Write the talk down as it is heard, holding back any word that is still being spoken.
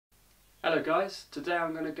Hello guys, today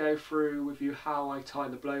I'm going to go through with you how I tie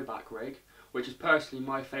the blowback rig, which is personally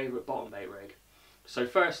my favourite bottom bait rig. So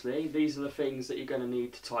firstly, these are the things that you're going to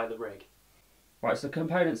need to tie the rig. Right, so the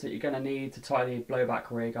components that you're going to need to tie the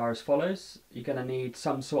blowback rig are as follows. You're going to need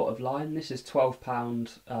some sort of line. This is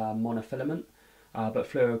 12-pound monofilament, but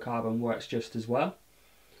fluorocarbon works just as well.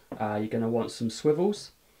 You're going to want some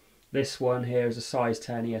swivels. This one here is a size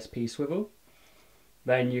 10 ESP swivel.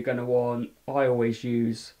 Then you're going to want, I always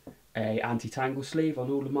use a anti-tangle sleeve on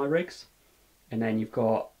all of my rigs, and then you've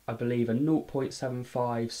got, I believe, a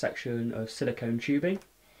 0.75 section of silicone tubing,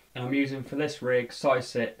 and I'm using for this rig size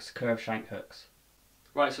 6 curved shank hooks.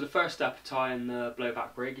 Right, so the first step of tying the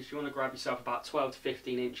blowback rig is you want to grab yourself about 12 to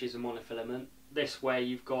 15 inches of monofilament. This way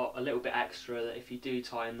you've got a little bit extra that if you do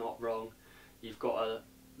tie a knot wrong, you've got a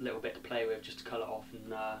little bit to play with just to cut it off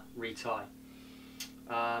and re-tie.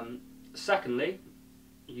 Secondly,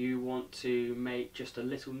 you want to make just a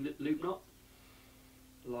little loop knot,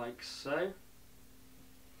 like so,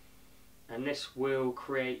 and this will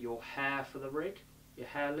create your hair for the rig, your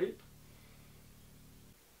hair loop.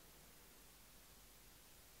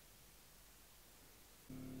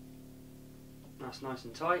 That's nice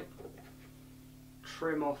and tight.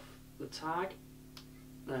 Trim off the tag,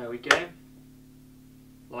 there we go,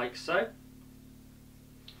 like so.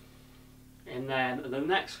 And then the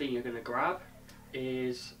next thing you're going to grab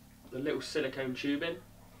is the little silicone tubing.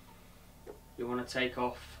 You want to take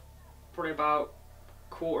off probably about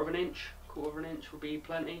quarter of an inch would be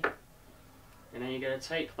plenty, and then you're going to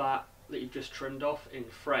take that you've just trimmed off and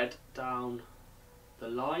thread down the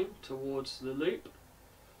line towards the loop.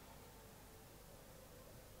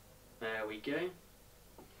 There we go,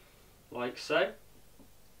 like so.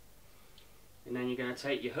 And then you're going to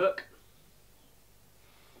take your hook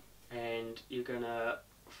and you're going to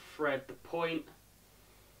thread the point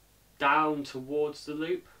down towards the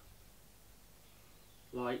loop,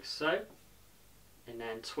 like so, and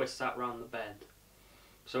then twist that round the bend.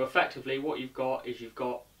 So effectively what you've got is you've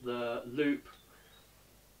got the loop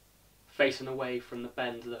facing away from the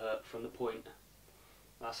bend of the hook, from the point.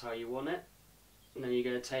 That's how you want it. And then you're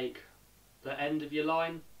going to take the end of your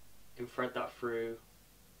line and thread that through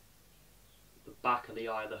the back of the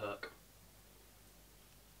eye of the hook,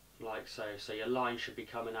 like so. So your line should be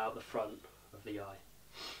coming out the front of the eye.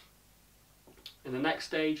 And the next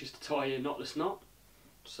stage is to tie your knotless knot.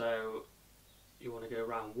 So you want to go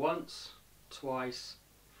around once, twice,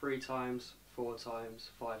 3 times, 4 times,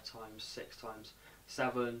 5 times, 6 times,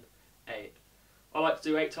 7, 8. I like to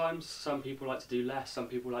do 8 times, some people like to do less, some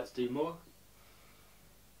people like to do more.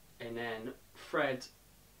 And then thread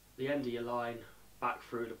the end of your line back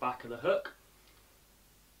through the back of the hook,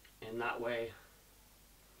 and that way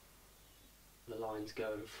the line's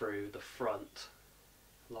going through the front,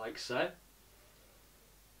 like so.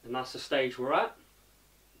 And that's the stage we're at.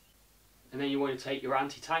 And then you want to take your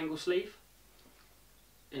anti-tangle sleeve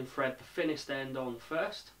and thread the thinnest end on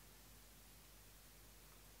first,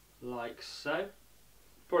 like so.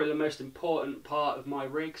 Probably the most important part of my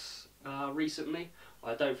rigs recently.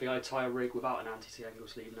 I don't think I tie a rig without an anti-tangle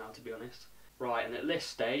sleeve now, to be honest. Right, and at this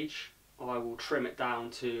stage I will trim it down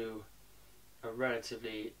to a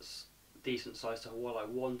relatively decent size to what I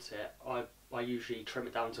want it. I usually trim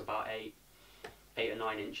it down to about 8 or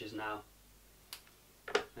 9 inches now.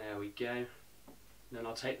 There we go. Then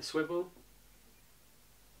I'll take the swivel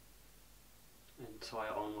and tie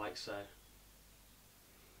it on like so.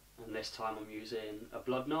 And this time I'm using a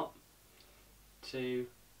blood knot. 2,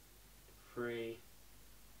 3,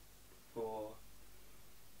 4,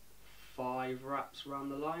 5 wraps around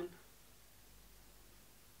the line,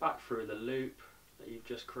 back through the loop that you've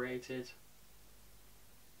just created,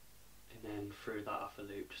 and then through that upper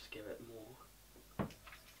loop just to give it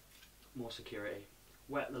more security.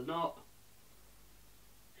 Wet the knot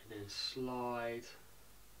and then slide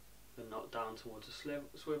the knot down towards the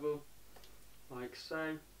swivel, like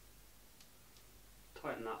so.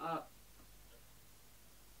 Tighten that up.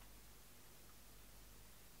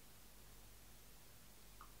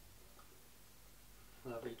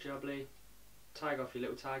 Lovely jubbly. Tag off your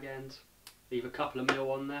little tag end. Leave a couple of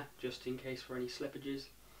mil on there just in case for any slippages.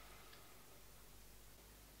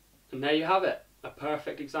 And there you have it, a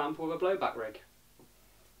perfect example of a blowback rig.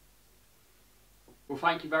 Well,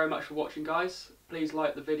 thank you very much for watching, guys. Please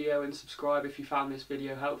like the video and subscribe if you found this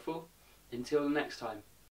video helpful. Until the next time.